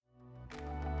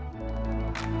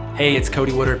Hey, it's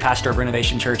Cody Woodard, pastor of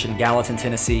Renovation Church in Gallatin,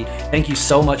 Tennessee. Thank you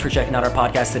so much for checking out our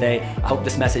podcast today. I hope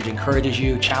this message encourages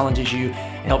you, challenges you,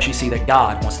 and helps you see that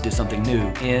God wants to do something new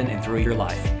in and through your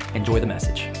life. Enjoy the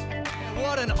message.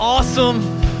 What an awesome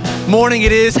morning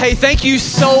it is. Hey, thank you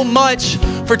so much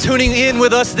for tuning in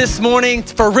with us this morning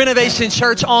for Renovation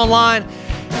Church Online.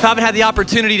 If I haven't had the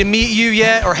opportunity to meet you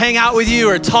yet or hang out with you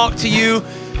or talk to you,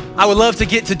 I would love to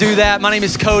get to do that. My name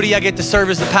is Cody. I get to serve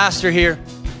as the pastor here.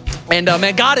 And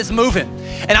man, God is moving.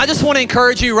 And I just want to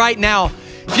encourage you right now,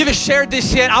 if you haven't shared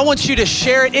this yet, I want you to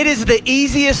share it. It is the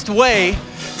easiest way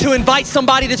to invite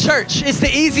somebody to church. It's the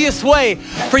easiest way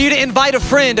for you to invite a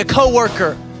friend, a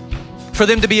coworker, for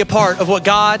them to be a part of what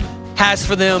God has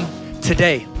for them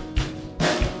today.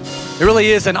 It really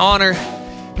is an honor.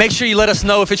 Make sure you let us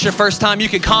know if it's your first time. You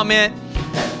can comment,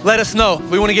 let us know.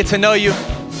 We want to get to know you.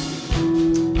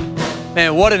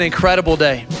 Man, what an incredible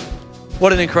day.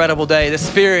 What an incredible day. The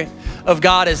Spirit of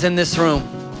God is in this room.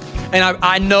 And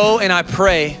I know and I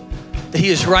pray that He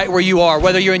is right where you are,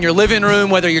 whether you're in your living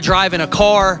room, whether you're driving a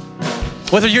car,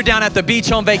 whether you're down at the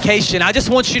beach on vacation. I just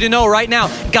want you to know right now,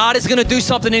 God is gonna do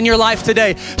something in your life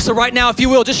today. So right now, if you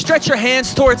will, just stretch your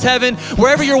hands towards heaven.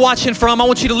 Wherever you're watching from, I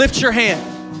want you to lift your hand.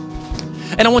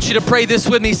 And I want you to pray this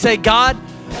with me. Say, God,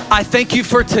 I thank you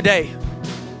for today.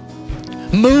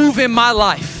 Move in my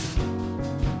life.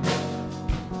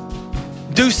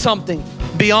 Do something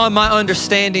beyond my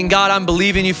understanding. God, I'm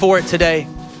believing you for it today.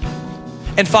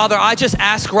 And Father, I just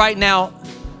ask right now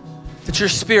that your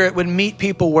Spirit would meet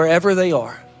people wherever they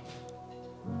are.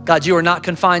 God, you are not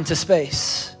confined to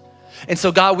space. And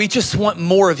so God, we just want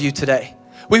more of you today.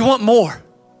 We want more.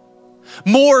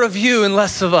 More of you and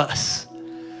less of us.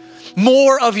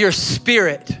 More of your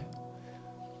Spirit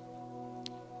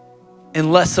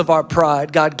and less of our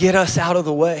pride. God, get us out of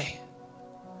the way.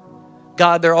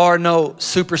 God, there are no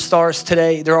superstars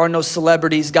today. There are no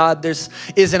celebrities. God, this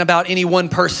isn't about any one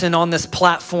person on this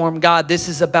platform. God, this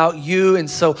is about you. And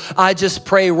so I just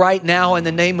pray right now in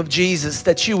the name of Jesus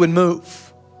that you would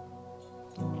move.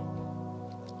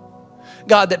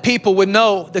 God, that people would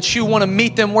know that you want to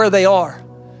meet them where they are,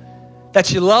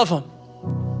 that you love them,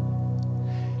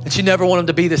 that you never want them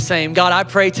to be the same. God, I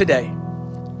pray today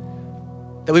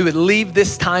that we would leave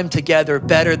this time together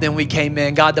better than we came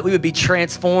in. God, that we would be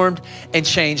transformed and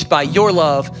changed by your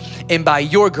love and by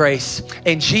your grace.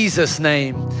 In Jesus'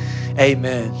 name,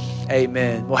 amen.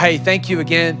 Amen. Well, hey, thank you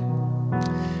again.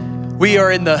 We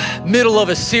are in the middle of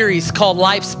a series called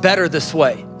Life's Better This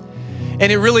Way.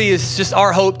 And it really is just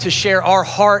our hope to share our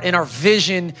heart and our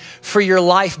vision for your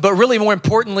life, but really more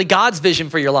importantly, God's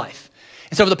vision for your life.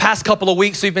 And so over the past couple of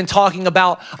weeks, we've been talking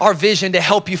about our vision to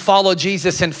help you follow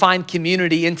Jesus and find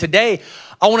community. And today,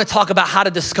 I want to talk about how to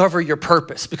discover your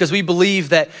purpose, because we believe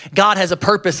that God has a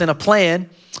purpose and a plan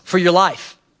for your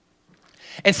life.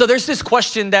 And so there's this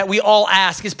question that we all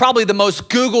ask. It's probably the most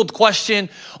Googled question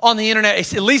on the internet.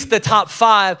 It's at least the top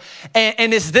 5.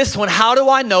 And it's this one: how do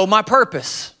I know my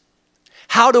purpose?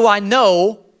 How do I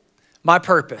know my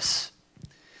purpose?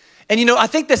 And you know, I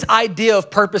think this idea of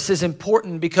purpose is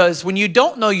important because when you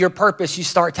don't know your purpose, you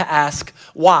start to ask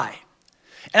why.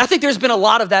 And I think there's been a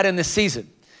lot of that in this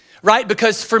season, right?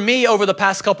 Because for me, over the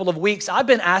past couple of weeks, I've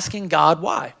been asking God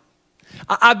why.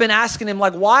 I've been asking him,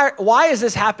 like, why is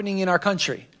this happening in our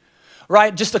country,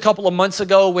 right? Just a couple of months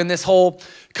ago when this whole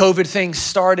COVID thing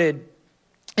started,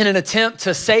 in an attempt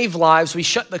to save lives, we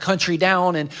shut the country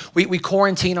down and we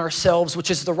quarantine ourselves,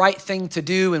 which is the right thing to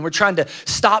do. And we're trying to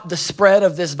stop the spread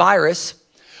of this virus.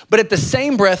 But at the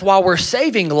same breath, while we're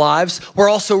saving lives, we're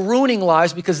also ruining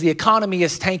lives because the economy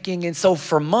is tanking. And so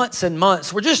for months and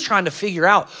months, we're just trying to figure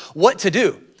out what to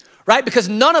do, right? Because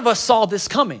none of us saw this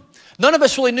coming. None of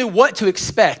us really knew what to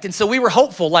expect. And so we were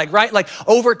hopeful, right? Like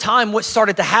over time, what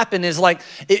started to happen is like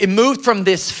it moved from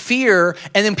this fear,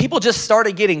 and then people just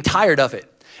started getting tired of it.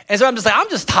 And so I'm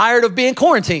just tired of being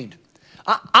quarantined.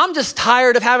 I'm just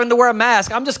tired of having to wear a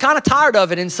mask. I'm just kind of tired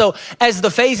of it. And so as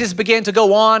the phases began to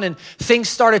go on and things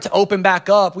started to open back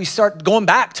up, we start going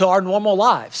back to our normal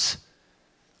lives.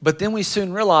 But then we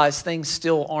soon realized things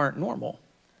still aren't normal.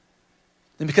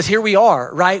 And because here we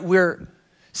are, right? We're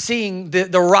seeing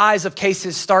the rise of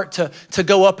cases start to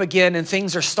go up again, and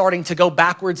things are starting to go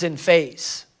backwards in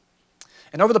phase.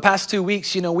 And over the past 2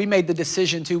 weeks, you know, we made the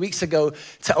decision 2 weeks ago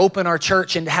to open our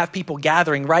church and to have people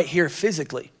gathering right here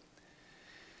physically.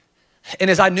 And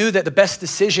as I knew that the best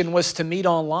decision was to meet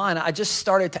online, I just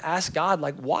started to ask God,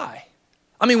 like, why?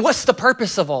 I mean, what's the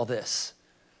purpose of all this?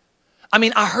 I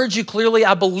mean, I heard you clearly.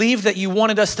 I believe that you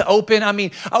wanted us to open. I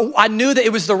mean, I knew that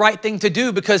it was the right thing to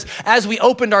do because as we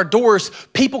opened our doors,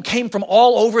 people came from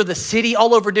all over the city,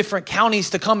 all over different counties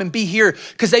to come and be here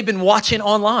because they've been watching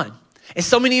online. And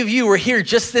so many of you were here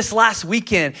just this last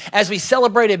weekend as we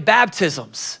celebrated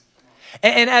baptisms.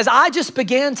 And as I just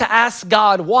began to ask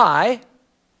God why,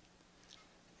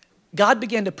 God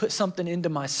began to put something into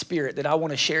my spirit that I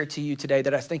want to share to you today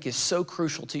that I think is so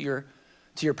crucial to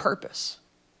your purpose.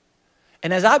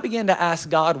 And as I began to ask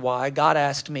God why, God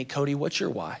asked me, Cody, what's your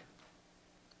why?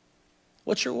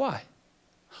 What's your why?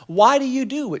 Why do you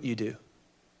do what you do?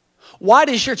 Why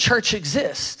does your church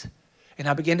exist? And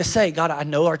I began to say, God, I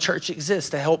know our church exists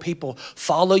to help people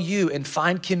follow you and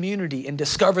find community and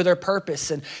discover their purpose,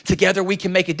 and together we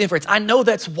can make a difference. I know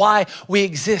that's why we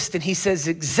exist. And he says,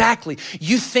 exactly.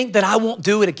 You think that I won't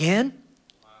do it again?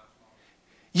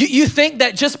 You think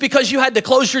that just because you had to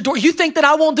close your door, you think that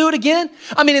I won't do it again?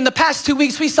 I mean, in the past 2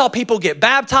 weeks, we saw people get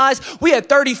baptized. We had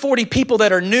 30, 40 people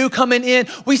that are new coming in.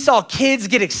 We saw kids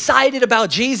get excited about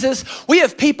Jesus. We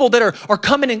have people that are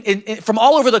coming in from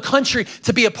all over the country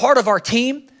to be a part of our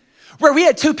team. Where we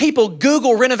had 2 people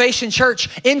Google Renovation Church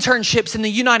internships in the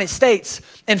United States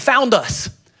and found us,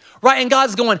 right? And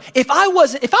God's going, if I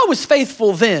was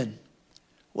faithful then,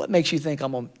 what makes you think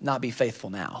I'm gonna not be faithful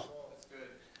now?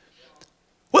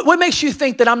 What makes you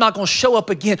think that I'm not going to show up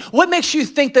again? What makes you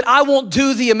think that I won't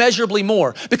do the immeasurably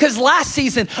more? Because last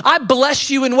season, I blessed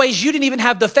you in ways you didn't even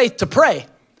have the faith to pray.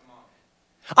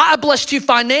 I blessed you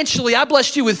financially. I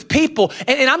blessed you with people.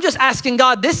 And I'm just asking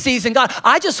God this season, God,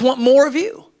 I just want more of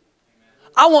you.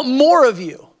 I want more of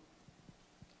you.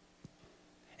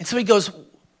 And so he goes,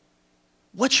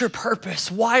 what's your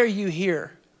purpose? Why are you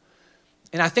here?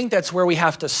 And I think that's where we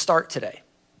have to start today.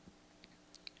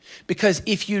 Because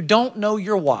if you don't know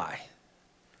your why,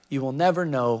 you will never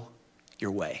know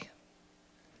your way.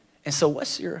 And so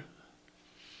what's your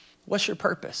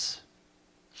purpose?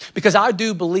 Because I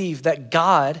do believe that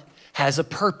God has a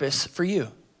purpose for you.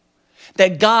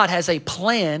 That God has a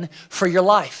plan for your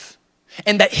life.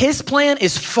 And that his plan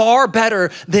is far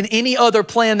better than any other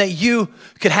plan that you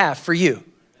could have for you.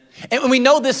 And when we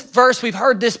know this verse, we've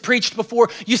heard this preached before.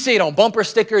 You see it on bumper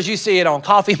stickers. You see it on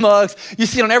coffee mugs. You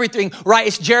see it on everything, right?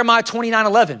 It's Jeremiah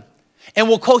 29:11. And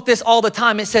we'll quote this all the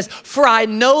time. It says, for I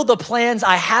know the plans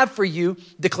I have for you,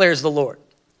 declares the Lord.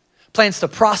 Plans to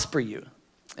prosper you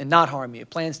and not harm you.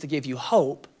 Plans to give you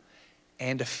hope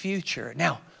and a future.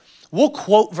 Now, we'll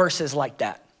quote verses like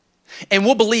that. And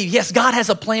we'll believe, yes, God has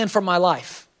a plan for my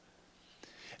life.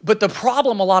 But the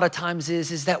problem a lot of times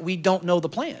is that we don't know the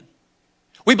plan.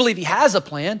 We believe he has a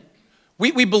plan.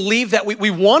 We believe that we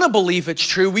want to believe it's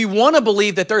true. We want to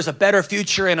believe that there's a better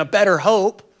future and a better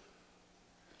hope.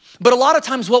 But a lot of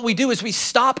times what we do is we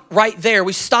stop right there.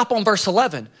 We stop on verse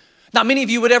 11. Not many of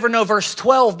you would ever know verse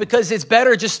 12 because it's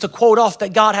better just to quote off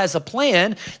that God has a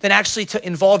plan than actually to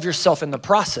involve yourself in the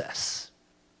process.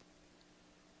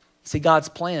 See, God's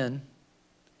plan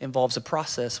involves a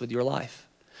process with your life.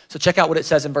 So check out what it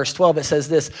says in verse 12. It says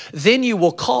this, then you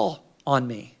will call on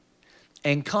me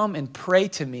and come and pray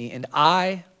to me, and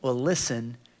I will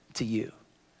listen to you.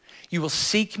 You will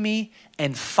seek me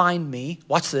and find me,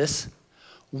 watch this,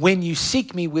 when you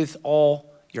seek me with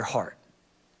all your heart.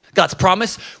 God's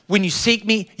promise, when you seek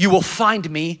me, you will find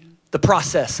me, the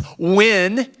process.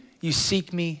 When you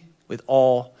seek me with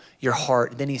all your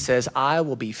heart. Then he says, I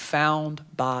will be found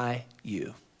by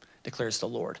you, declares the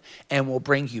Lord, and will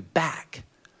bring you back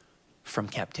from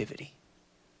captivity.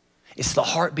 It's the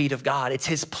heartbeat of God. It's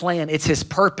his plan. It's his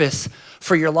purpose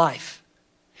for your life.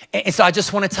 And so I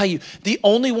just want to tell you, the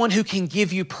only one who can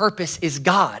give you purpose is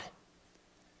God.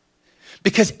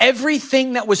 Because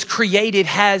everything that was created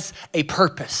has a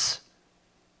purpose.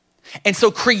 And so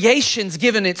creation's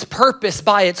given its purpose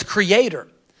by its creator.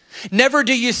 Never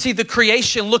do you see the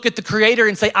creation look at the creator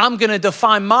and say, I'm gonna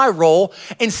define my role.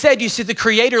 Instead, you see the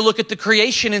creator look at the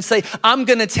creation and say, I'm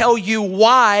gonna tell you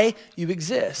why you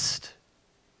exist.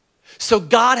 So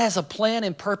God has a plan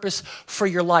and purpose for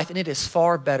your life, and it is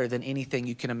far better than anything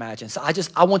you can imagine. So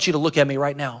I want you to look at me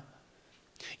right now.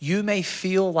 You may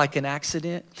feel like an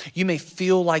accident. You may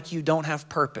feel like you don't have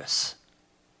purpose.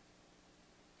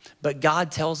 But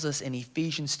God tells us in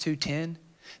Ephesians 2:10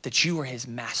 that you are his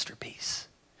masterpiece,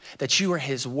 that you are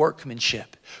his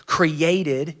workmanship,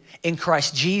 created in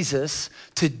Christ Jesus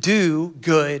to do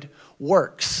good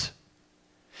works.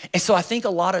 And so I think a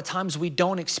lot of times we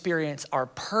don't experience our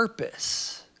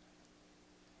purpose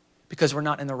because we're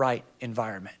not in the right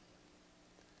environment.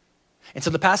 And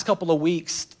so the past couple of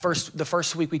weeks, the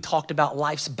first week we talked about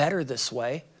life's better this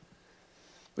way.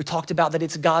 We talked about that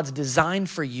it's God's design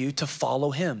for you to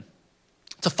follow him,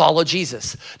 to follow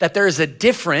Jesus. That there is a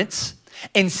difference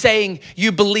in saying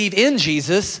you believe in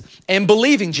Jesus and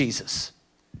believing Jesus.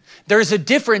 There's a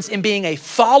difference in being a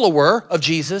follower of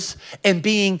Jesus and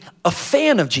being a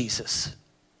fan of Jesus.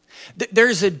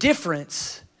 There's a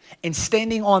difference in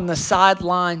standing on the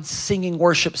sidelines, singing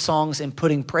worship songs and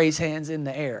putting praise hands in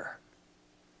the air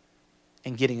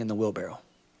and getting in the wheelbarrow.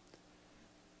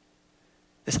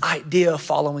 This idea of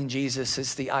following Jesus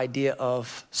is the idea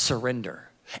of surrender.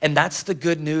 And that's the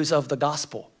good news of the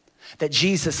gospel. That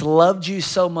Jesus loved you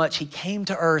so much, he came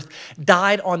to earth,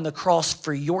 died on the cross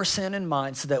for your sin and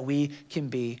mine so that we can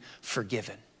be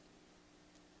forgiven.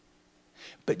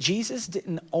 But Jesus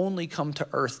didn't only come to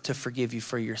earth to forgive you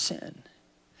for your sin.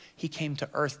 He came to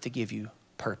earth to give you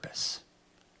purpose.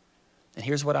 And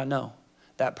here's what I know.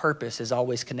 That purpose is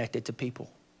always connected to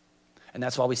people. And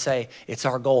that's why we say it's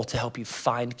our goal to help you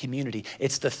find community.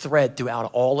 It's the thread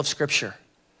throughout all of Scripture.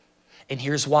 And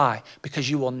here's why. Because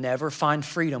you will never find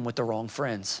freedom with the wrong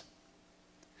friends.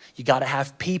 You got to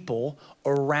have people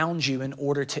around you in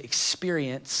order to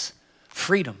experience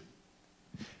freedom.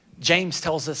 James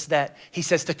tells us that, he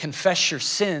says to confess your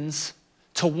sins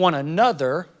to one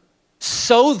another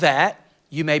so that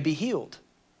you may be healed.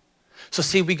 So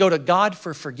see, we go to God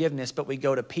for forgiveness, but we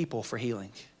go to people for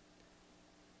healing.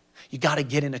 You got to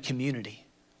get in a community.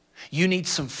 You need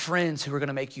some friends who are going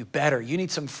to make you better. You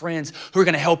need some friends who are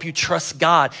going to help you trust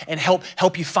God and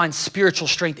help you find spiritual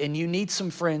strength. And you need some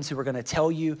friends who are going to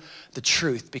tell you the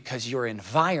truth because your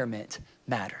environment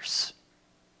matters.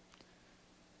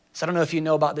 So I don't know if you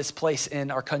know about this place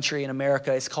in our country, in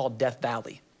America. It's called Death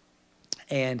Valley.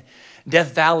 And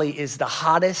Death Valley is the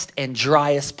hottest and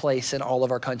driest place in all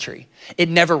of our country. It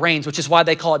never rains, which is why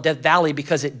they call it Death Valley,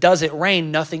 because it doesn't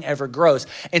rain, nothing ever grows.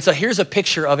 And so here's a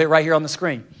picture of it right here on the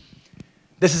screen.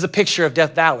 This is a picture of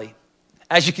Death Valley.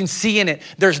 As you can see in it,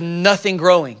 there's nothing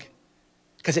growing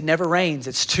because it never rains.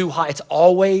 It's too hot. It's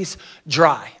always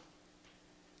dry.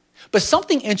 But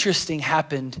something interesting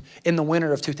happened in the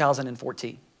winter of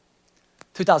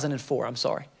 2004, I'm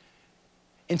sorry.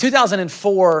 In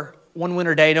 2004, one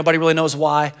winter day, nobody really knows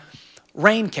why,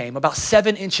 rain came. About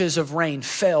 7 inches of rain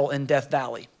fell in Death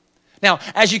Valley. Now,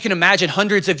 as you can imagine,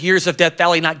 hundreds of years of Death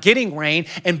Valley not getting rain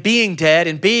and being dead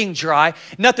and being dry,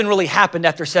 nothing really happened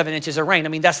after 7 inches of rain. I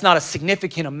mean, that's not a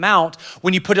significant amount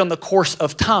when you put it on the course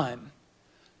of time.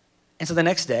 And so the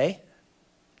next day,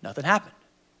 nothing happened.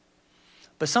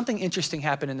 But something interesting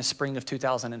happened in the spring of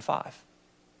 2005.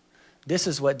 This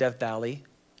is what Death Valley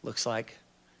looks like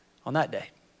on that day.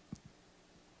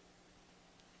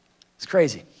 It's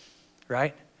crazy,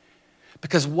 right?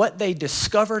 Because what they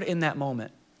discovered in that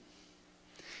moment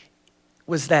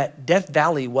was that Death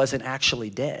Valley wasn't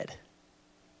actually dead.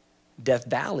 Death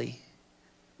Valley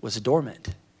was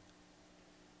dormant.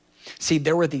 See,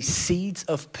 there were these seeds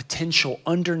of potential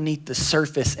underneath the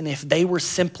surface, and if they were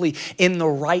simply in the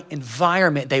right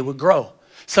environment, they would grow.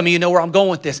 Some of you know where I'm going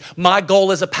with this. My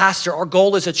goal as a pastor, our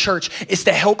goal as a church, is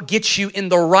to help get you in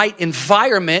the right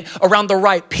environment around the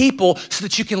right people so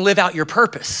that you can live out your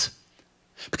purpose.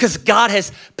 Because God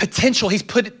has potential. He's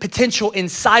put potential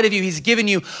inside of you. He's given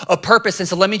you a purpose. And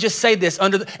so let me just say this,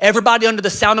 everybody under the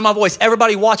sound of my voice,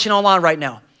 everybody watching online right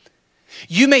now.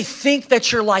 You may think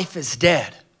that your life is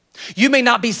dead. You may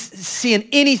not be seeing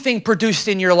anything produced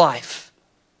in your life.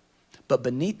 But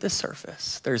beneath the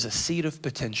surface, there's a seed of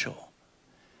potential.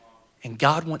 And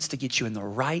God wants to get you in the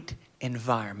right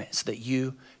environment so that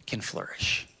you can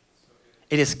flourish.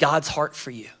 It is God's heart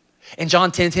for you. In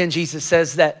John 10:10, Jesus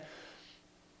says that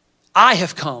I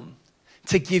have come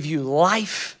to give you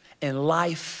life and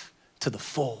life to the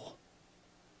full.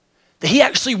 That he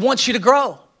actually wants you to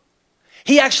grow.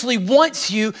 He actually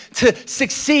wants you to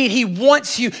succeed. He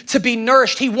wants you to be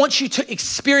nourished. He wants you to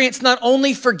experience not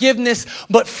only forgiveness,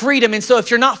 but freedom. And so if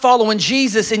you're not following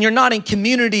Jesus and you're not in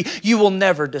community, you will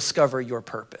never discover your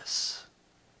purpose.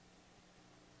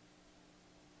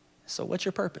 So what's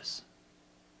your purpose?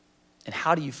 And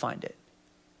how do you find it?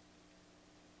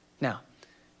 Now,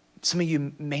 some of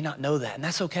you may not know that, and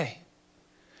that's okay.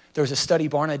 There was a study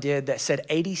Barna did that said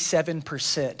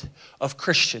 87% of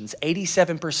Christians,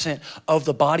 87% of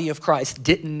the body of Christ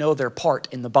didn't know their part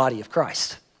in the body of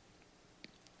Christ.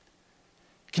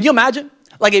 Can you imagine?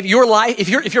 Like if your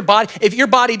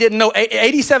body didn't know,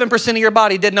 87% of your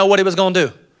body didn't know what it was going to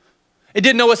do. It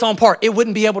didn't know its own part. It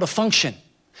wouldn't be able to function.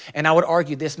 And I would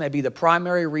argue this may be the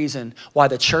primary reason why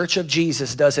the Church of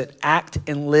Jesus doesn't act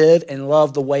and live and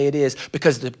love the way it is,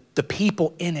 because the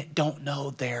people in it don't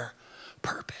know their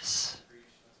purpose.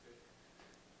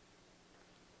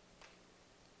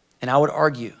 And I would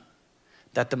argue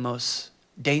that the most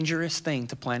dangerous thing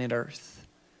to planet Earth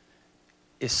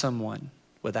is someone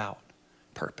without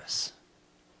purpose.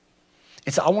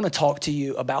 And so I want to talk to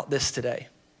you about this today.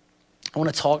 I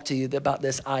want to talk to you about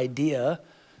this idea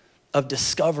of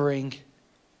discovering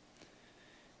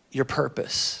your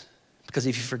purpose. Because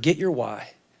if you forget your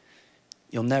why,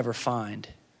 you'll never find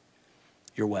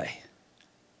your way.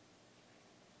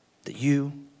 That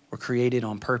you were created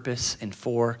on purpose and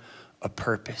for a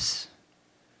purpose.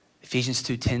 Ephesians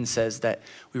 2:10 says that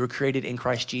we were created in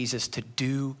Christ Jesus to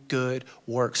do good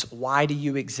works. Why do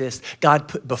you exist? God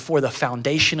put before the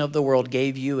foundation of the world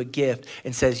gave you a gift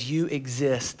and says you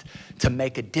exist to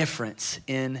make a difference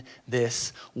in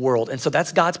this world. And so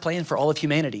that's God's plan for all of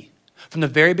humanity. From the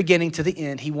very beginning to the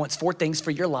end, he wants 4 things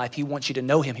for your life. He wants you to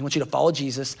know him. He wants you to follow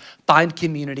Jesus, find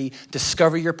community,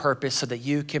 discover your purpose so that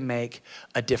you can make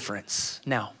a difference.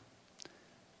 Now,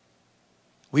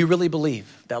 we really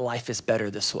believe that life is better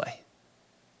this way.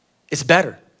 It's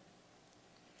better.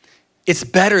 It's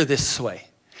better this way.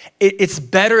 It's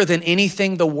better than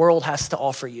anything the world has to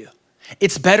offer you.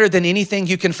 It's better than anything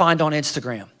you can find on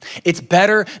Instagram. It's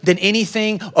better than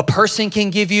anything a person can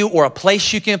give you or a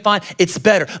place you can find. It's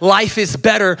better. Life is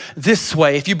better this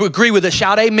way. If you agree with us,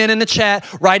 shout amen in the chat,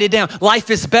 write it down. Life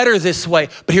is better this way.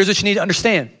 But here's what you need to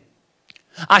understand.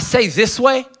 I say this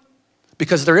way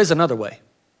because there is another way.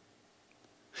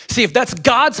 See, if that's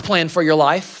God's plan for your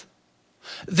life,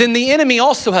 then the enemy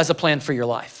also has a plan for your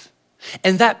life.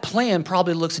 And that plan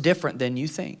probably looks different than you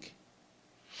think.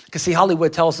 Because see,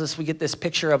 Hollywood tells us we get this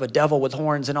picture of a devil with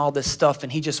horns and all this stuff,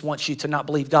 and he just wants you to not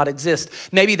believe God exists.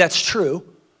 Maybe that's true,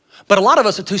 but a lot of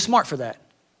us are too smart for that.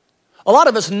 A lot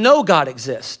of us know God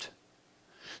exists.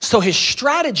 So his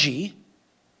strategy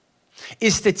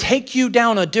is to take you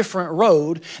down a different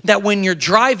road that when you're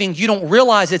driving, you don't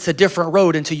realize it's a different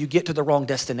road until you get to the wrong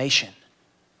destination.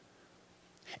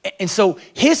 And so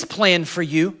his plan for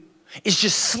you is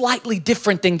just slightly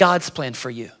different than God's plan for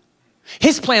you.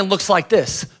 His plan looks like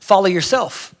this: follow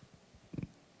yourself.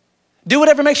 Do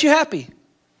whatever makes you happy.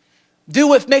 Do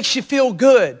what makes you feel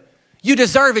good. You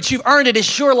deserve it. You've earned it.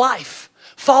 It's your life.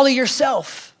 Follow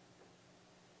yourself.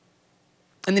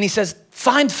 And then he says,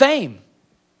 find fame.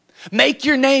 Make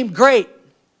your name great.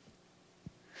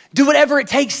 Do whatever it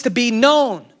takes to be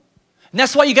known. And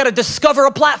that's why you got to discover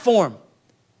a platform.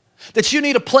 That you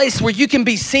need a place where you can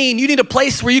be seen. You need a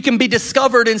place where you can be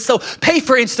discovered. And so pay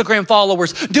for Instagram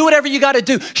followers. Do whatever you got to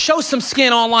do. Show some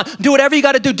skin online. Do whatever you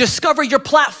got to do. Discover your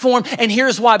platform. And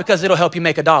here's why: because it'll help you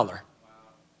make $1.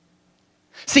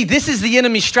 See, this is the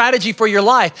enemy's strategy for your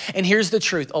life. And here's the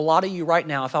truth. A lot of you right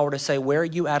now, if I were to say, where are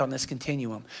you at on this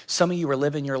continuum? Some of you are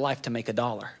living your life to make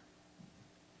 $1.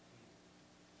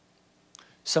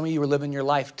 Some of you are living your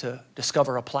life to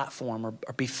discover a platform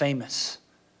or be famous.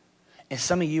 And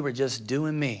some of you are just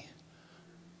doing me.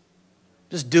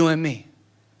 Just doing me.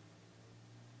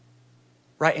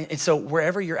 Right? And so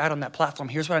wherever you're at on that platform,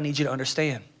 here's what I need you to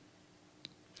understand.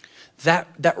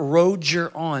 That road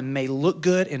you're on may look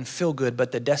good and feel good,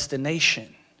 but the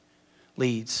destination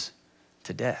leads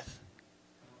to death.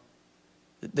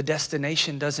 The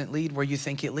destination doesn't lead where you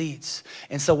think it leads.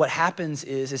 And so what happens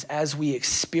is as we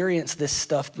experience this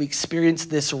stuff, we experience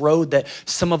this road that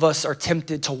some of us are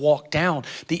tempted to walk down,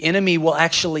 the enemy will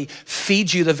actually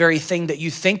feed you the very thing that you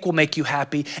think will make you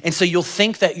happy. And so you'll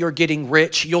think that you're getting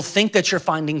rich. You'll think that you're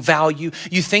finding value.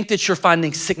 You think that you're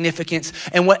finding significance.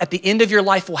 And what at the end of your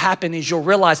life will happen is you'll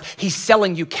realize he's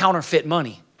selling you counterfeit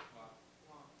money.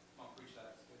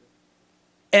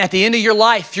 And at the end of your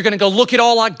life, you're gonna go, look at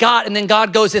all I got. And then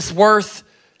God goes, it's worth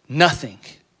nothing.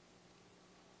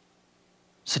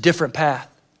 It's a different path.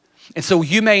 And so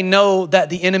you may know that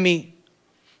the enemy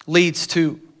leads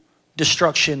to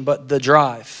destruction, but the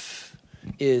drive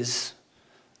is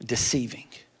deceiving.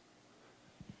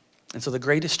 And so the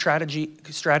greatest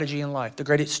strategy in life, the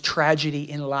greatest tragedy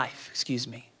in life,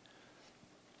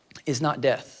 is not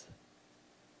death,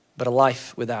 but a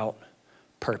life without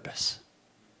purpose.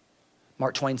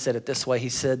 Mark Twain said it this way. He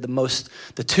said,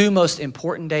 the 2 most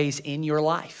important days in your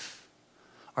life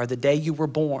are the day you were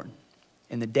born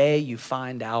and the day you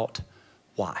find out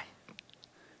why.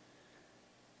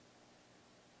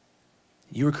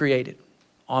 You were created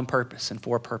on purpose and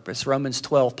for purpose. Romans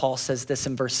 12, Paul says this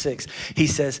in verse 6. He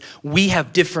says, we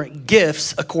have different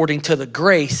gifts according to the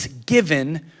grace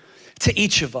given to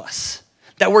each of us.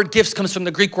 That word gifts comes from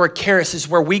the Greek word charis, is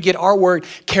where we get our word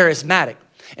charismatic.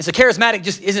 And so charismatic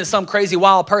just isn't some crazy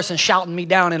wild person shouting me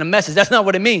down in a message. That's not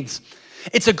what it means.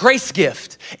 It's a grace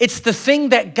gift. It's the thing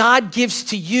that God gives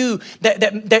to you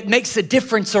that makes a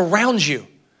difference around you.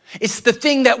 It's the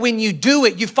thing that when you do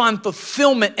it, you find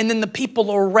fulfillment, and then the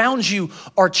people around you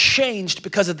are changed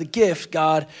because of the gift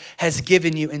God has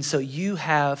given you. And so you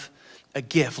have a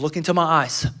gift. Look into my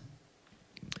eyes.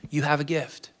 You have a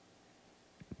gift.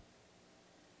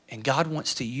 And God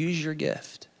wants to use your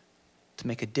gift to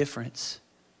make a difference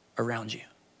around you.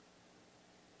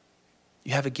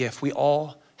 You have a gift. We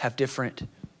all have different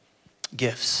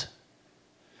gifts.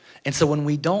 And so when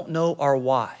we don't know our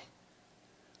why,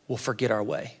 we'll forget our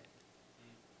way.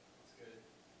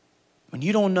 When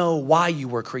you don't know why you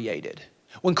were created,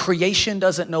 when creation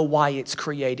doesn't know why it's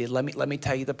created, let me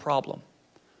tell you the problem.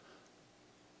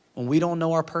 When we don't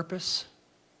know our purpose,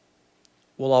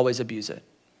 we'll always abuse it.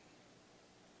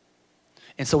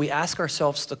 And so we ask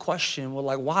ourselves the question, well,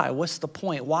 like, why? What's the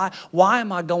point? Why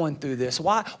am I going through this?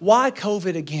 Why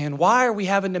COVID again? Why are we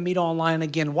having to meet online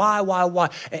again? Why?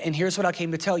 And here's what I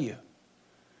came to tell you.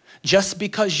 Just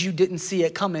because you didn't see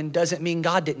it coming doesn't mean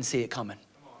God didn't see it coming.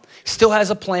 Still has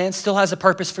a plan, still has a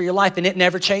purpose for your life, and it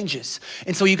never changes.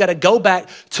 And so you got to go back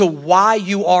to why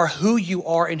you are who you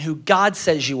are and who God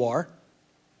says you are,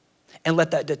 and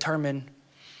let that determine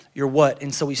your what.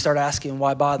 And so we start asking,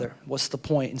 why bother? What's the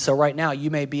point? And so right now, you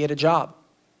may be at a job,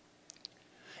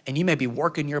 and you may be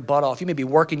working your butt off. You may be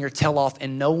working your tail off,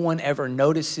 and no one ever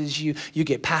notices you. You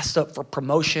get passed up for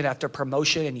promotion after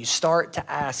promotion, and you start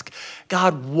to ask,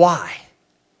 God, why?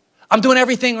 I'm doing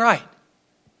everything right.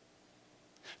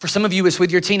 For some of you, it's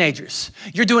with your teenagers.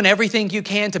 You're doing everything you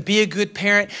can to be a good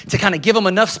parent, to kind of give them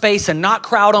enough space and not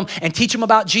crowd them and teach them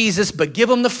about Jesus, but give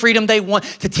them the freedom they want,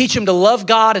 to teach them to love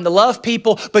God and to love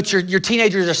people. But your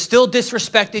teenagers are still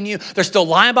disrespecting you. They're still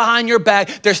lying behind your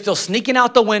back. They're still sneaking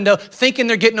out the window, thinking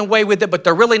they're getting away with it, but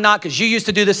they're really not, because you used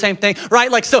to do the same thing, right?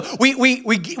 Like, so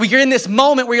you're in this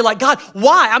moment where you're like, God,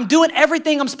 why? I'm doing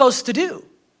everything I'm supposed to do.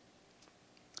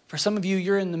 For some of you,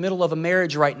 you're in the middle of a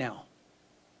marriage right now,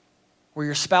 where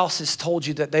your spouse has told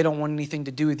you that they don't want anything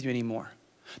to do with you anymore.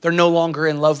 They're no longer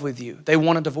in love with you. They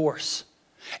want a divorce.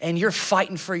 And you're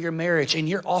fighting for your marriage, and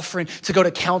you're offering to go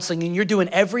to counseling, and you're doing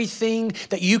everything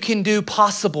that you can do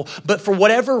possible. But for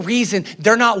whatever reason,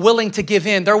 they're not willing to give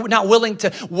in. They're not willing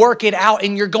to work it out.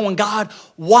 And you're going, God,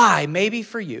 why? Maybe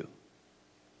for you,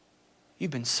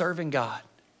 you've been serving God,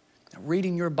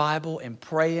 reading your Bible and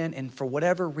praying, and for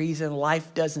whatever reason,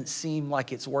 life doesn't seem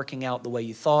like it's working out the way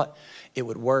you thought it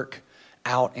would work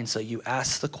out. And so you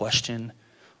ask the question,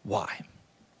 why?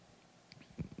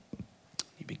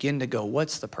 You begin to go,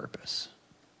 what's the purpose?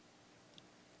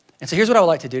 And so here's what I would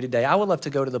like to do today. I would love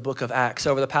to go to the book of Acts.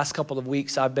 Over the past couple of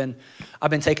weeks, I've been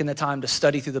taking the time to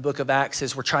study through the book of Acts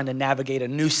as we're trying to navigate a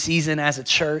new season as a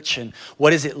church, and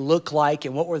what does it look like,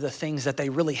 and what were the things that they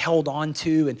really held on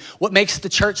to, and what makes the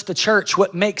church the church,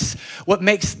 what makes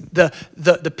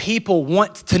the people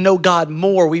want to know God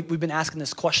more. We've been asking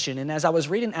this question, and as I was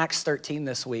reading Acts 13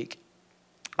 this week,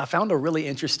 I found a really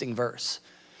interesting verse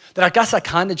that I guess I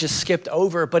kind of just skipped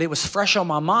over, but it was fresh on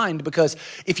my mind because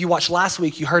if you watched last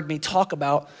week, you heard me talk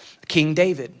about King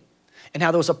David and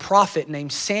how there was a prophet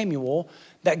named Samuel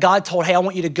that God told, hey, I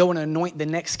want you to go and anoint the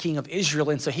next king of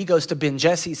Israel. And so he goes to Ben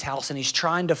Jesse's house, and he's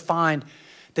trying to find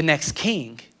the next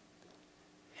king.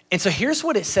 And so here's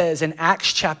what it says in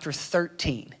Acts chapter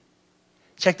 13.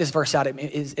 Check this verse out.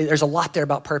 There's a lot there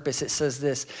about purpose. It says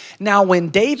this: now when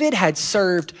David had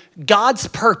served God's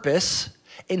purpose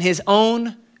in his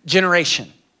own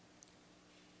generation,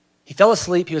 he fell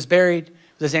asleep, he was buried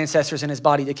with his ancestors, and his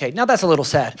body decayed. Now that's a little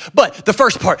sad, but the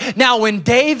first part. Now when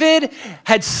David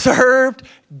had served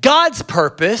God's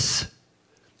purpose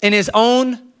in his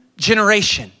own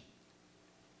generation.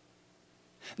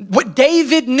 What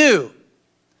David knew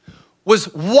was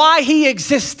why he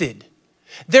existed.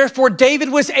 Therefore, David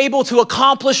was able to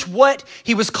accomplish what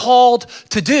he was called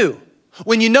to do.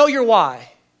 When you know your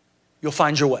why, you'll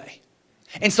find your way.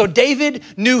 And so David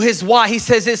knew his why. He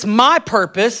says, it's my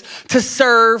purpose to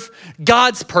serve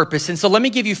God's purpose. And so let me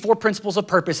give you 4 principles of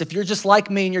purpose. If you're just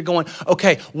like me and you're going,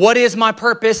 okay, what is my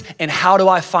purpose and how do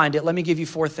I find it? Let me give you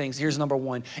 4 things. Here's number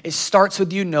 1. It starts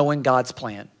with you knowing God's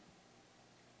plan.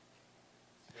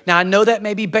 Now, I know that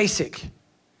may be basic,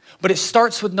 but it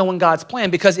starts with knowing God's plan,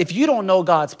 because if you don't know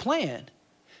God's plan,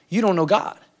 you don't know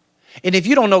God. And if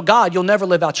you don't know God, you'll never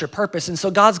live out your purpose. And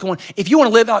so God's going, if you want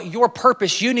to live out your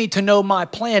purpose, you need to know my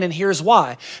plan. And here's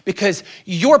why. Because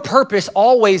your purpose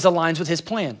always aligns with his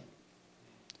plan.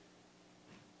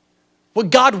 What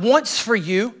God wants for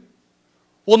you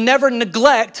will never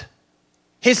neglect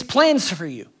his plans for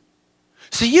you.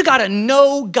 So you got to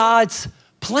know God's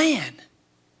plan.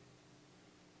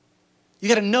 You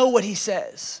got to know what he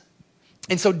says.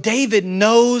 And so David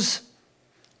knows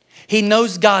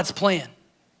God's plan.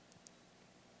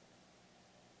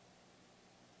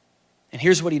 And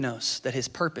here's what he knows, that his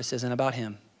purpose isn't about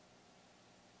him.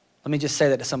 Let me just say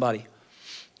that to somebody.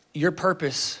 Your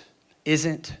purpose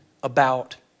isn't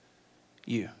about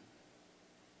you.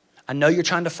 I know you're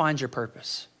trying to find your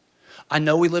purpose. I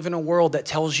know we live in a world that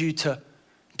tells you to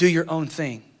do your own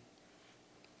thing,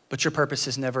 but your purpose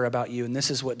is never about you. And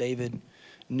this is what David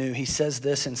knew. He says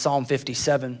this in Psalm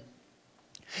 57.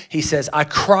 He says, I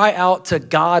cry out to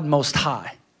God Most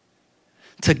High,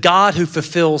 to God who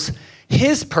fulfills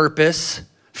his purpose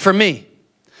for me.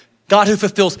 God who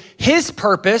fulfills his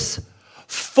purpose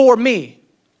for me.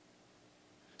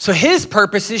 So his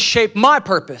purposes shape my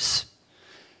purpose.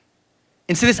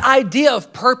 And so this idea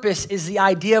of purpose is the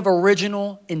idea of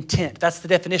original intent. That's the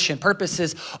definition. Purpose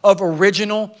is of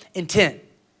original intent.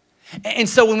 And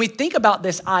so when we think about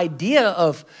this idea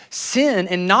of sin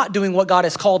and not doing what God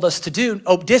has called us to do,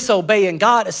 disobeying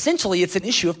God, essentially it's an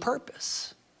issue of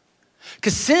purpose.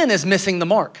 Because sin is missing the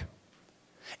mark.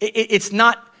 It's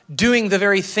not doing the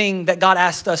very thing that God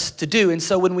asked us to do. And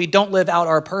so when we don't live out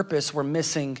our purpose, we're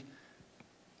missing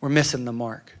the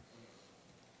mark.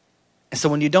 And so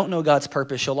when you don't know God's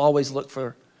purpose, you'll always look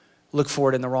for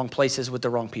it in the wrong places with the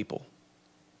wrong people.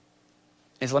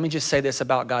 And so let me just say this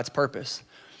about God's purpose.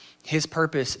 His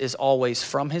purpose is always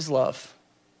from his love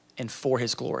and for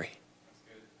his glory.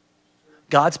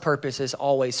 God's purpose is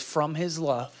always from his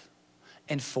love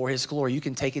and for his glory. You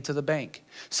can take it to the bank.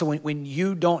 So when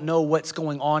you don't know what's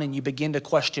going on and you begin to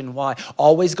question why,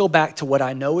 always go back to what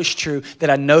I know is true, that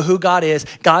I know who God is,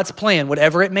 God's plan,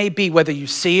 whatever it may be, whether you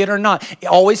see it or not, it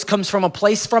always comes from a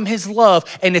place from his love,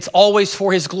 and it's always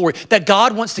for his glory. That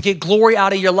God wants to get glory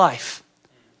out of your life.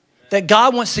 That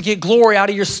God wants to get glory out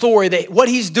of your story. That what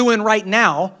he's doing right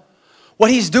now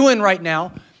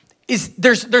is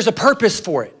there's a purpose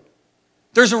for it.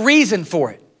 There's a reason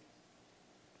for it.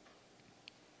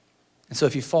 And so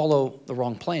if you follow the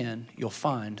wrong plan, you'll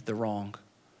find the wrong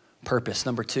purpose.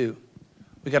 Number 2,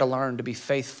 we got to learn to be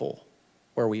faithful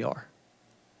where we are.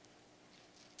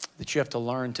 That you have to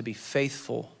learn to be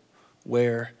faithful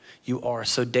where you are.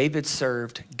 So David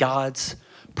served God's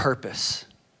purpose.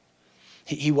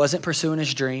 He wasn't pursuing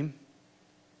his dream.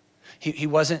 He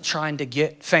wasn't trying to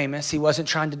get famous. He wasn't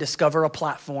trying to discover a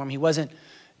platform. He wasn't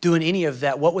doing any of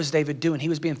that. What was David doing? He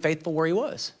was being faithful where he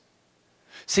was.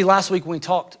 See, last week when we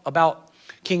talked about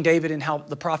King David and how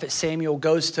the prophet Samuel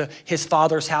goes to his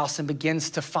father's house and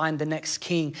begins to find the next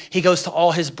king. He goes to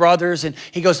all his brothers and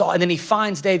and then he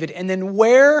finds David. And then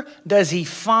where does he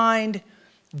find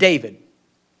David?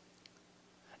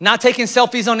 Not taking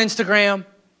selfies on Instagram.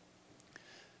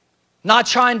 Not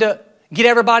trying to get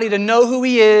everybody to know who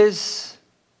he is.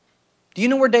 Do you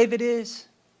know where David is?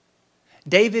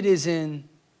 David is in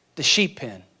the sheep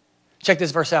pen. Check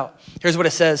this verse out. Here's what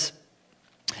it says.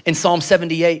 In Psalm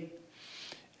 78,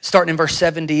 starting in verse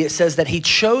 70, it says that he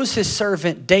chose his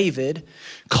servant David,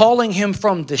 calling him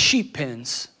from the sheep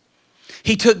pens.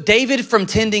 He took David from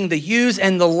tending the ewes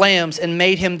and the lambs and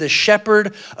made him the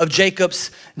shepherd of Jacob's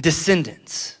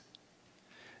descendants.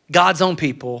 God's own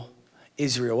people,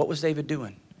 Israel. What was David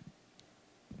doing?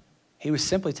 He was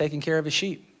simply taking care of his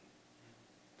sheep.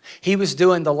 He was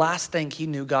doing the last thing he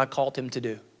knew God called him to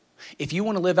do. If you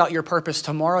want to live out your purpose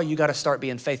tomorrow, you got to start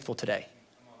being faithful today.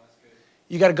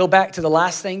 You got to go back to the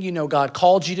last thing you know God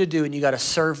called you to do, and you got to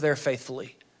serve there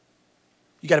faithfully.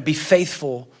 You got to be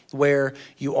faithful where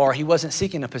you are. He wasn't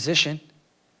seeking a position.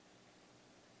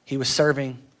 He was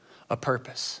serving a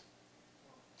purpose.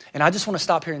 And I just want to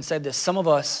stop here and say this. Some of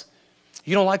us,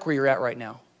 you don't like where you're at right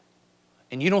now.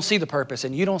 And you don't see the purpose,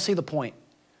 and you don't see the point.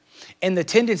 And the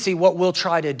tendency, what we'll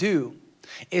try to do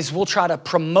is we'll try to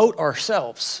promote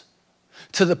ourselves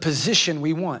to the position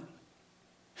we want.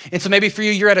 And so maybe for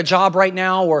you, you're at a job right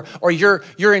now, or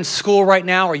you're in school right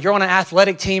now, or you're on an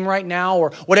athletic team right now,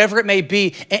 or whatever it may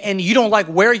be, and you don't like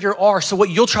where you are. So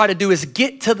what you'll try to do is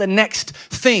get to the next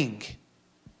thing.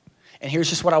 And here's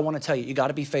just what I want to tell you. You got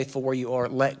to be faithful where you are.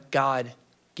 Let God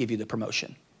give you the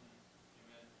promotion.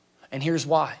 And here's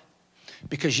why.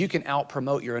 Because you can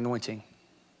out-promote your anointing.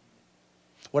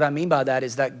 What I mean by that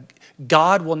is that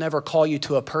God will never call you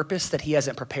to a purpose that he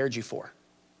hasn't prepared you for.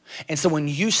 And so when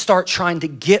you start trying to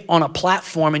get on a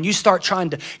platform and you start trying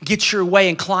to get your way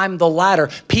and climb the ladder,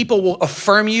 people will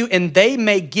affirm you and they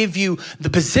may give you the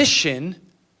position,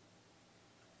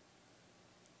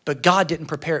 but God didn't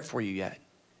prepare it for you yet.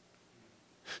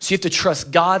 So you have to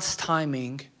trust God's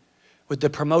timing with the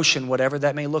promotion, whatever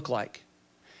that may look like.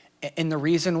 And the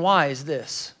reason why is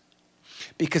this.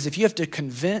 Because if you have to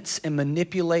convince and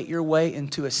manipulate your way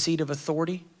into a seat of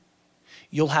authority,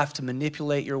 you'll have to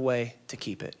manipulate your way to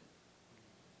keep it.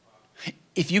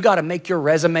 If you got to make your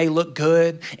resume look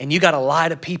good and you got to lie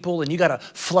to people and you got to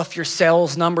fluff your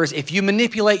sales numbers, if you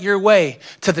manipulate your way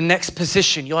to the next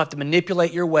position, you'll have to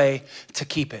manipulate your way to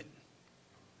keep it.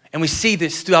 And we see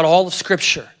this throughout all of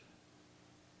Scripture.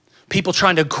 People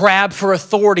trying to grab for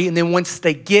authority, and then once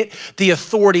they get the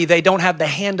authority, they don't have the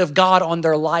hand of God on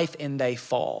their life and they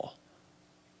fall.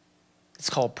 It's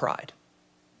called pride.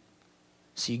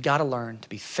 So you got to learn to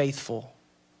be faithful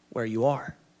where you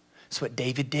are. That's what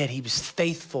David did. He was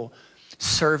faithful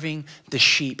serving the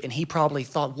sheep. And he probably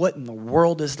thought, what in the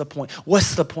world is the point?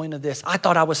 What's the point of this? I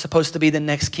thought I was supposed to be the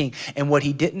next king. And what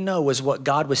he didn't know was what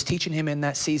God was teaching him in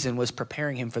that season was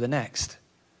preparing him for the next.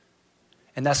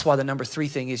 And that's why the number 3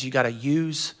 thing is you got to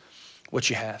use what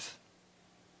you have.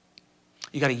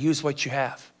 You got to use what you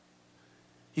have.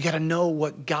 You got to know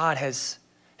what God has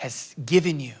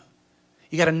given you.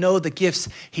 You got to know the gifts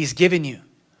he's given you.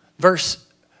 Verse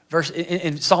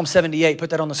in Psalm 78, put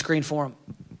that on the screen for him.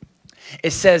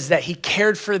 It says that he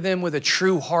cared for them with a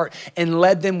true heart and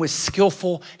led them with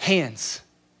skillful hands.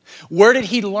 Where did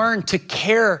he learn to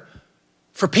care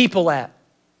for people at?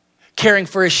 Caring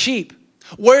for his sheep.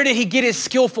 Where did he get his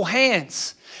skillful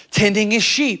hands? Tending his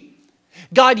sheep.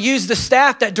 God used the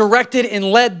staff that directed and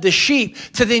led the sheep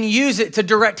to then use it to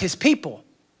direct his people.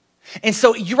 And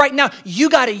so right now, you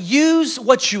got to use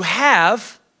what you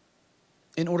have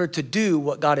in order to do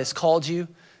what God has called you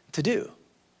to do.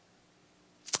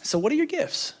 So what are your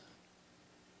gifts?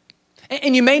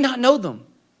 And you may not know them,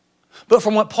 but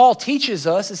from what Paul teaches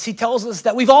us is he tells us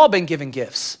that we've all been given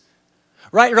gifts,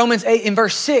 right? Romans 8 in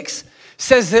verse 6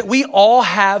 says that we all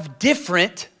have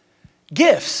different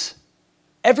gifts.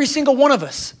 Every single one of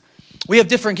us. We have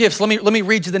different gifts. Let me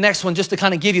read you the next one just to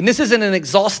kind of give you. And this isn't an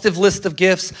exhaustive list of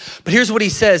gifts, but here's what he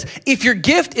says. If your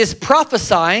gift is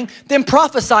prophesying, then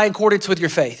prophesy in accordance with your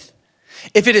faith.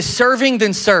 If it is serving,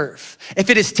 then serve.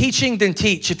 If it is teaching, then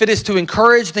teach. If it is to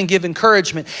encourage, then give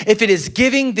encouragement. If it is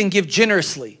giving, then give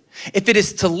generously. If it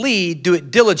is to lead, do it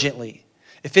diligently.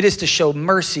 If it is to show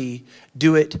mercy,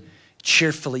 do it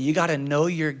cheerfully. You got to know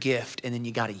your gift and then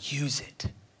you got to use it.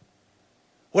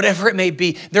 Whatever it may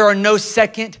be, there are no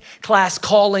second-class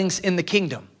callings in the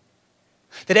kingdom.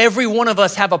 That every one of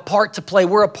us have a part to play.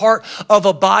 We're a part of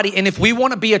a body. And if we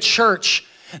want to be a church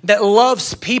that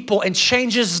loves people and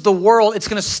changes the world, it's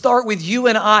going to start with you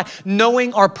and I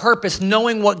knowing our purpose,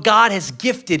 knowing what God has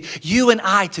gifted you and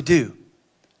I to do.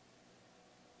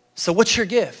 So what's your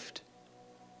gift?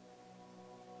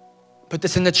 Put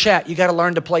this in the chat. You got to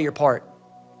learn to play your part.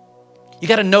 You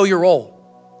got to know your role.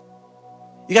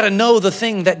 You got to know the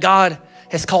thing that God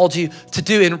has called you to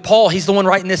do. And Paul, he's the one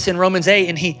writing this in Romans 8,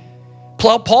 and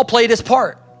Paul played his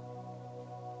part.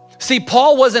 See,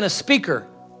 Paul wasn't a speaker.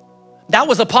 That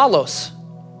was Apollos.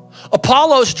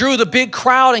 Apollos drew the big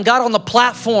crowd and got on the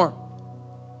platform.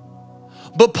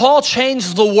 But Paul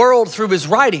changed the world through his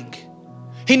writing.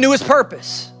 He knew his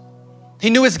purpose. He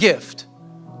knew his gift.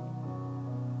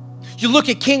 You look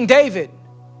at King David.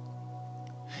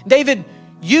 David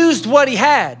used what he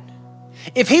had.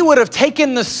 If he would have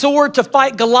taken the sword to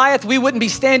fight Goliath, we wouldn't be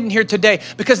standing here today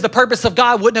because the purpose of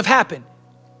God wouldn't have happened.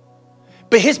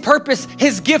 But his purpose,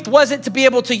 his gift wasn't to be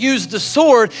able to use the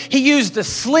sword. He used the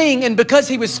sling, and because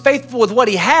he was faithful with what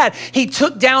he had, he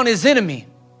took down his enemy.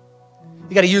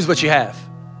 You got to use what you have.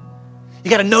 You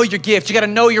got to know your gift. You got to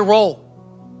know your role.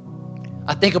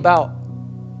 I think about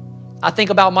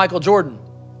Michael Jordan.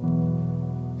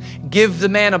 Give the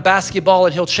man a basketball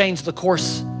and he'll change the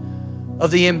course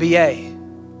of the NBA.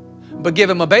 But give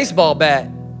him a baseball bat,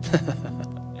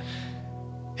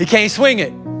 he can't swing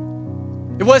it.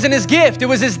 It wasn't his gift. It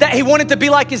was his dad. He wanted to be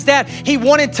like his dad. He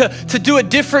wanted to do a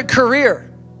different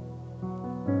career.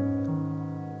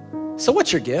 So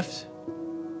what's your gift?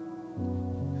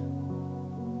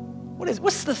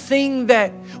 What's the thing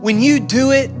that when you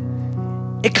do it,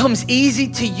 it comes easy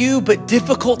to you but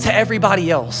difficult to everybody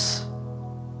else?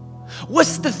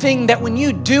 What's the thing that when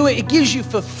you do it, it gives you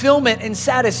fulfillment and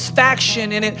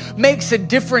satisfaction and it makes a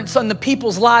difference on the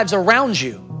people's lives around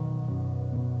you?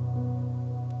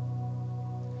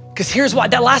 Because here's why,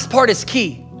 that last part is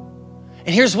key. And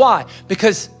here's why,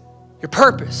 because your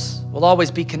purpose will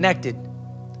always be connected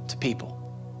to people.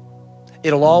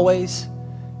 It'll always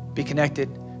be connected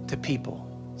to people.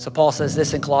 So Paul says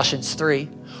this in Colossians 3,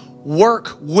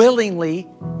 work willingly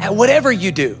at whatever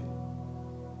you do.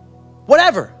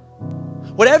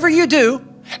 Whatever you do,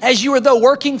 as you are though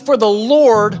working for the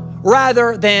Lord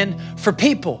rather than for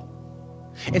people.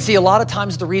 And see, a lot of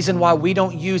times the reason why we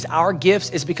don't use our gifts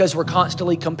is because we're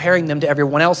constantly comparing them to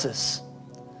everyone else's.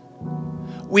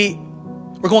 We're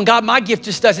going, God, my gift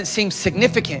just doesn't seem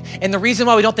significant. And the reason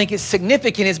why we don't think it's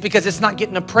significant is because it's not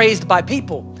getting appraised by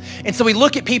people. And so we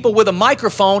look at people with a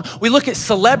microphone, we look at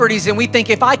celebrities and we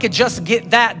think if I could just get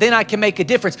that, then I can make a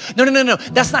difference. No.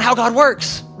 That's not how God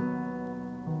works.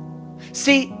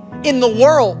 See, in the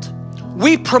world,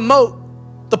 we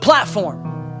promote the platform.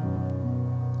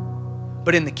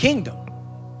 But in the kingdom,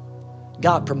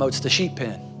 God promotes the sheep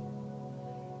pen.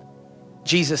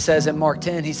 Jesus says in Mark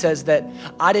 10, he says that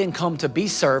I didn't come to be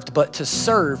served, but to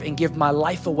serve and give my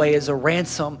life away as a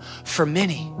ransom for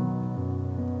many.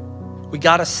 We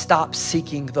got to stop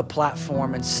seeking the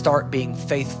platform and start being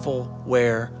faithful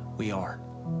where we are.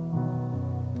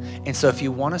 And so if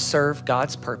you want to serve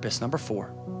God's purpose, number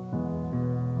 4,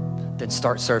 then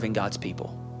start serving God's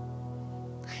people.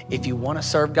 If you want to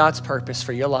serve God's purpose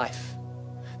for your life,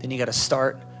 then you got to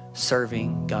start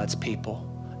serving God's people.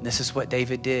 And this is what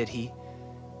David did. He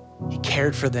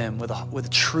cared for them with a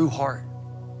true heart.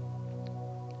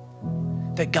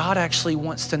 That God actually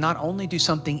wants to not only do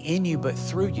something in you, but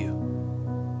through you.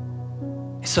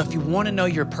 So if you want to know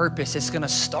your purpose, it's going to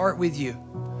start with you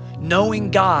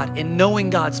knowing God and knowing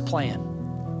God's plan.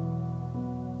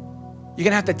 You're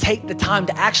going to have to take the time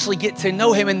to actually get to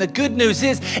know him. And the good news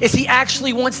is he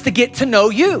actually wants to get to know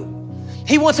you.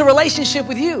 He wants a relationship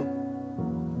with you.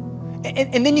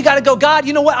 And then you got to go, God,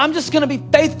 you know what? I'm just going to be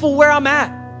faithful where I'm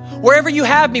at. Wherever you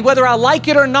have me, whether I like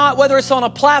it or not, whether it's on a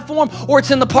platform or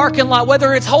it's in the parking lot,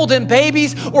 whether it's holding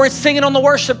babies or it's singing on the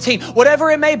worship team, whatever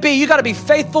it may be, you got to be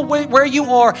faithful where you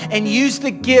are and use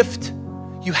the gift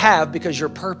you have, because your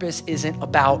purpose isn't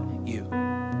about you.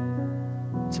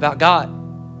 It's about God.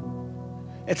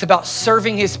 It's about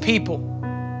serving his people.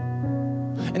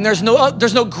 And there's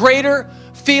no greater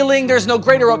feeling, there's no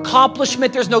greater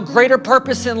accomplishment, there's no greater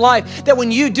purpose in life that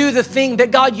when you do the thing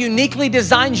that God uniquely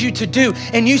designed you to do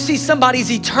and you see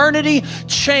somebody's eternity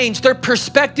change, their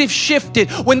perspective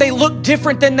shifted, when they look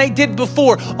different than they did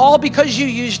before, all because you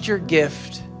used your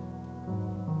gift.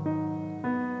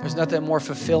 There's nothing more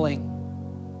fulfilling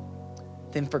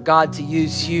than for God to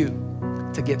use you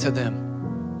to get to them.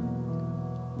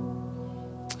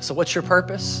 So what's your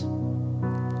purpose?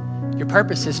 Your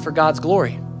purpose is for God's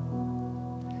glory,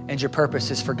 and your purpose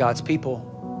is for God's people.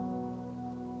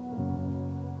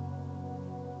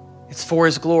 It's for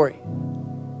his glory,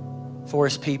 for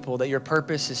his people, that your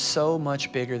purpose is so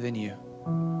much bigger than you.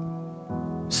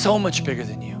 So much bigger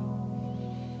than you.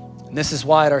 And this is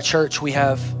why at our church we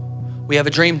have a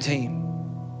dream team.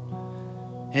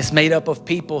 And it's made up of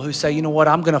people who say, you know what,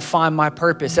 I'm going to find my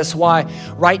purpose. That's why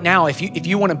right now, if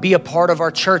you want to be a part of our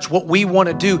church, what we want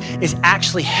to do is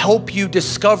actually help you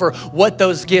discover what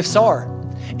those gifts are.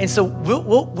 And so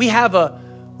we have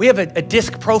a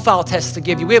disc profile test to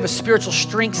give you. We have a spiritual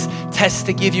strengths test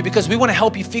to give you, because we want to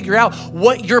help you figure out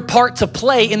what your part to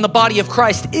play in the body of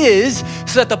Christ is,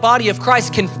 so that the body of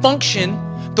Christ can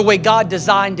function the way God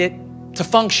designed it to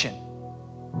function.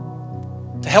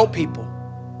 To help people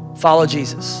follow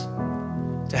Jesus,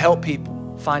 to help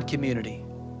people find community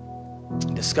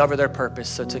and discover their purpose,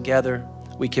 so together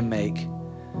we can make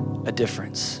a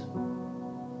difference.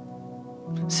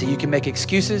 See, you can make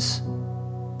excuses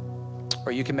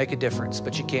or you can make a difference,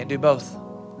 but you can't do both.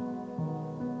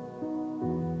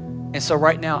 And so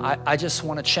right now, I just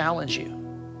want to challenge you.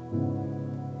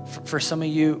 For some of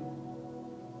you,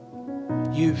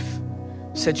 you've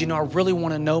said, you know, I really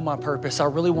want to know my purpose. I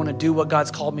really want to do what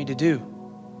God's called me to do.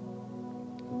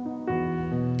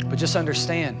 But just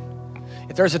understand,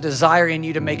 if there's a desire in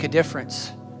you to make a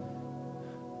difference,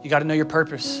 you got to know your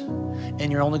purpose. And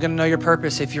you're only going to know your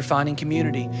purpose if you're finding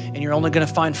community. And you're only going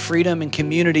to find freedom and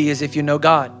community is if you know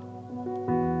God.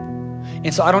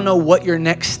 And so I don't know what your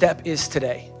next step is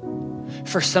today.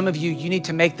 For some of you, you need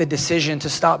to make the decision to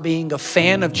stop being a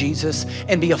fan of Jesus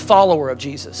and be a follower of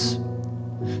Jesus.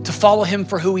 To follow him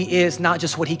for who he is, not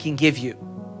just what he can give you.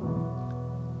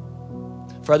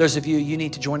 For others of you, you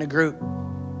need to join a group.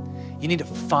 You need to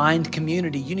find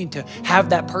community. You need to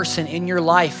have that person in your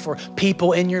life or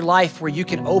people in your life where you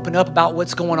can open up about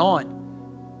what's going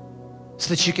on, so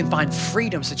that you can find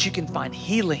freedom, so that you can find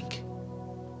healing.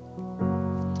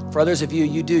 For others of you,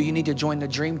 you need to join the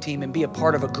dream team and be a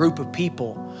part of a group of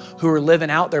people who are living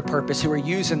out their purpose, who are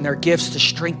using their gifts to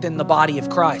strengthen the body of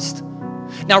Christ.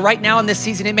 Now, right now in this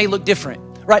season, it may look different,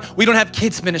 right? We don't have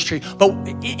kids ministry but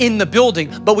in the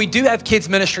building, but we do have kids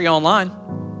ministry online.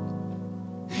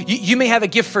 You may have a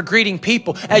gift for greeting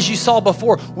people. As you saw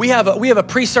before, we have a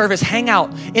pre-service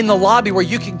hangout in the lobby where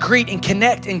you can greet and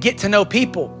connect and get to know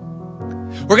people.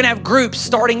 We're gonna have groups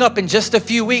starting up in just a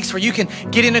few weeks where you can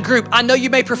get in a group. I know you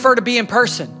may prefer to be in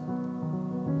person.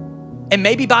 And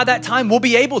maybe by that time we'll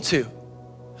be able to.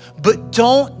 But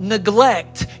don't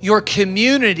neglect your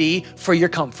community for your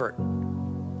comfort.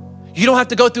 You don't have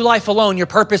to go through life alone. Your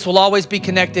purpose will always be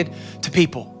connected to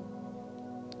people.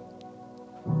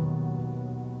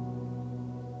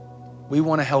 We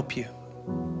want to help you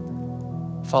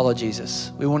follow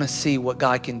Jesus. We want to see what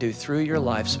God can do through your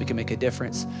life so we can make a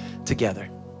difference together.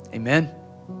 Amen.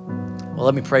 Well,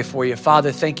 let me pray for you.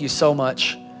 Father, thank you so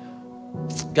much.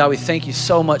 God, we thank you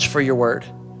so much for your word.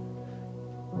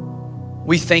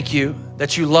 We thank you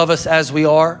that you love us as we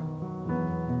are,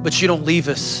 but you don't leave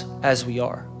us as we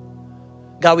are.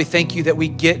 God, we thank you that we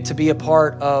get to be a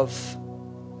part of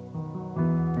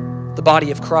the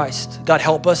body of Christ. God,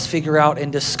 help us figure out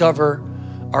and discover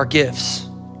our gifts.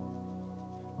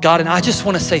 God, and I just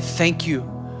want to say thank you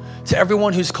to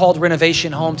everyone who's called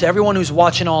Renovation home, to everyone who's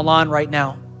watching online right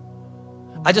now.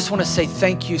 I just want to say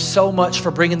thank you so much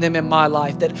for bringing them in my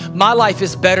life, that my life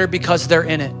is better because they're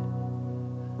in it.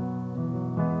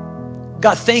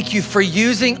 God, thank you for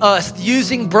using us,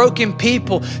 using broken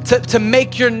people to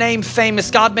make your name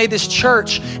famous. God, may this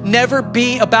church never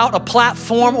be about a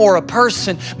platform or a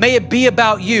person. May it be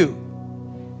about you.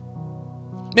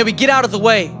 May we get out of the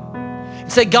way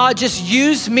and say, God, just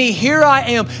use me. Here I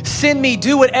am. Send me.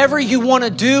 Do whatever you want to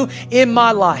do in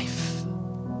my life.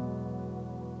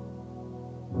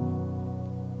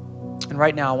 And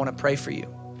right now, I want to pray for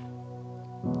you.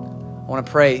 I want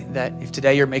to pray that if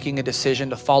today you're making a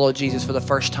decision to follow Jesus for the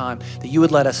first time, that you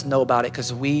would let us know about it,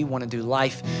 because we want to do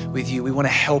life with you. We want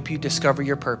to help you discover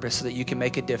your purpose so that you can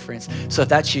make a difference. So if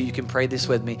that's you, you can pray this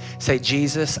with me. Say,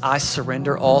 Jesus, I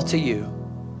surrender all to you.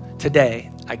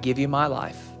 Today, I give you my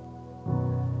life.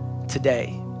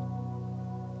 Today,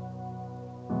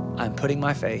 I'm putting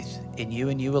my faith in you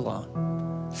and you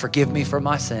alone. Forgive me for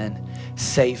my sin.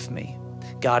 Save me,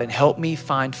 God, and help me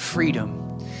find freedom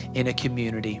in a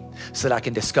community so that I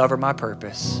can discover my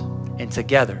purpose, and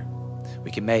together we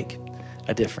can make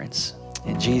a difference.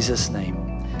 In Jesus'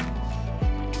 name.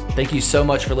 Thank you so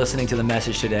much for listening to the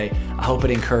message today. I hope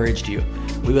it encouraged you.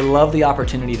 We would love the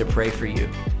opportunity to pray for you.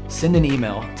 Send an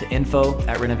email to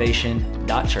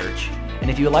info@renovation.church. And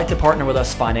if you would like to partner with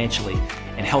us financially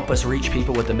and help us reach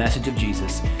people with the message of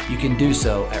Jesus, you can do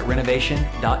so at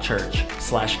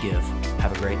renovation.church/give.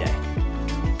 Have a great day.